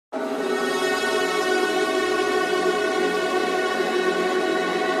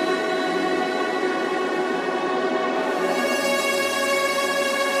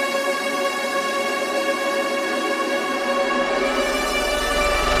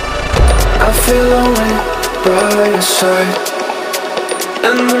I feel lonely by your side,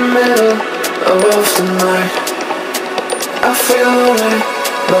 in the middle of the night. I feel lonely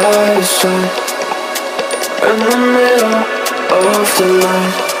by your side, in the middle of the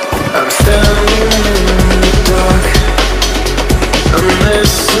night. I'm standing in the dark, I'm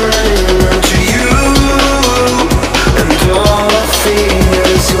listening to you, and all I feel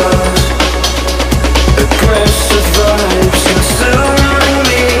is love. Aggressive vibes consuming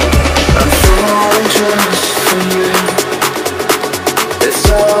me. I'm falling just for you. It's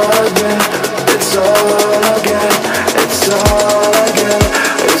all I get, it's all I get, it's all I get,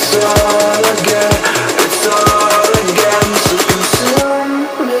 it's all I get, it's all I get. So consume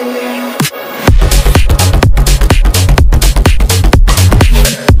me.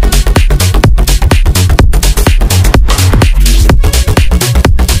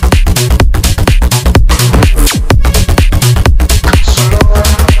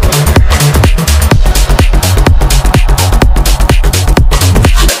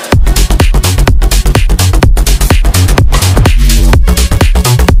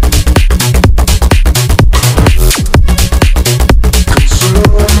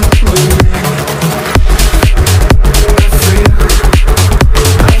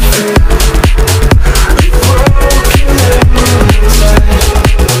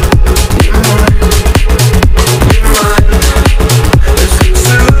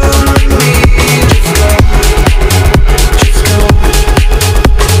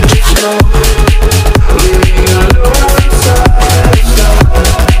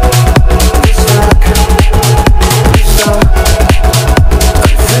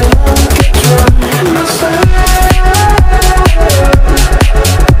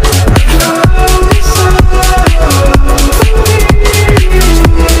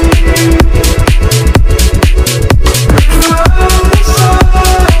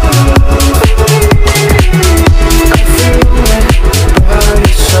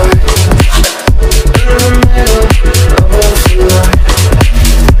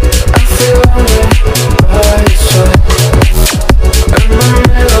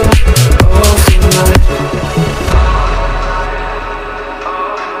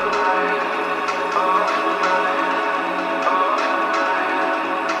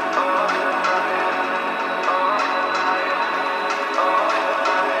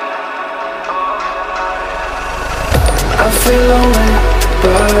 I feel lonely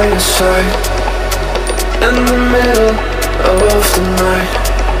by your side, in the middle of the night.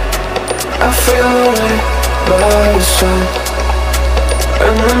 I feel lonely by your side,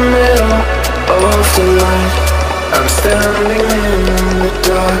 in the middle of the night. I'm standing in the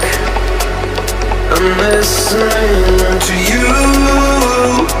dark, I'm listening to you,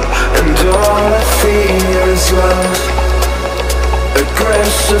 and all I feel is love.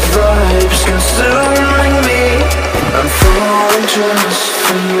 Aggressive vibes consuming me. I'm falling just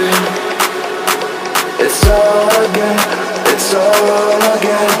for you. It's all I get, it's all I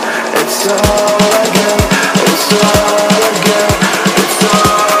get, it's all I get.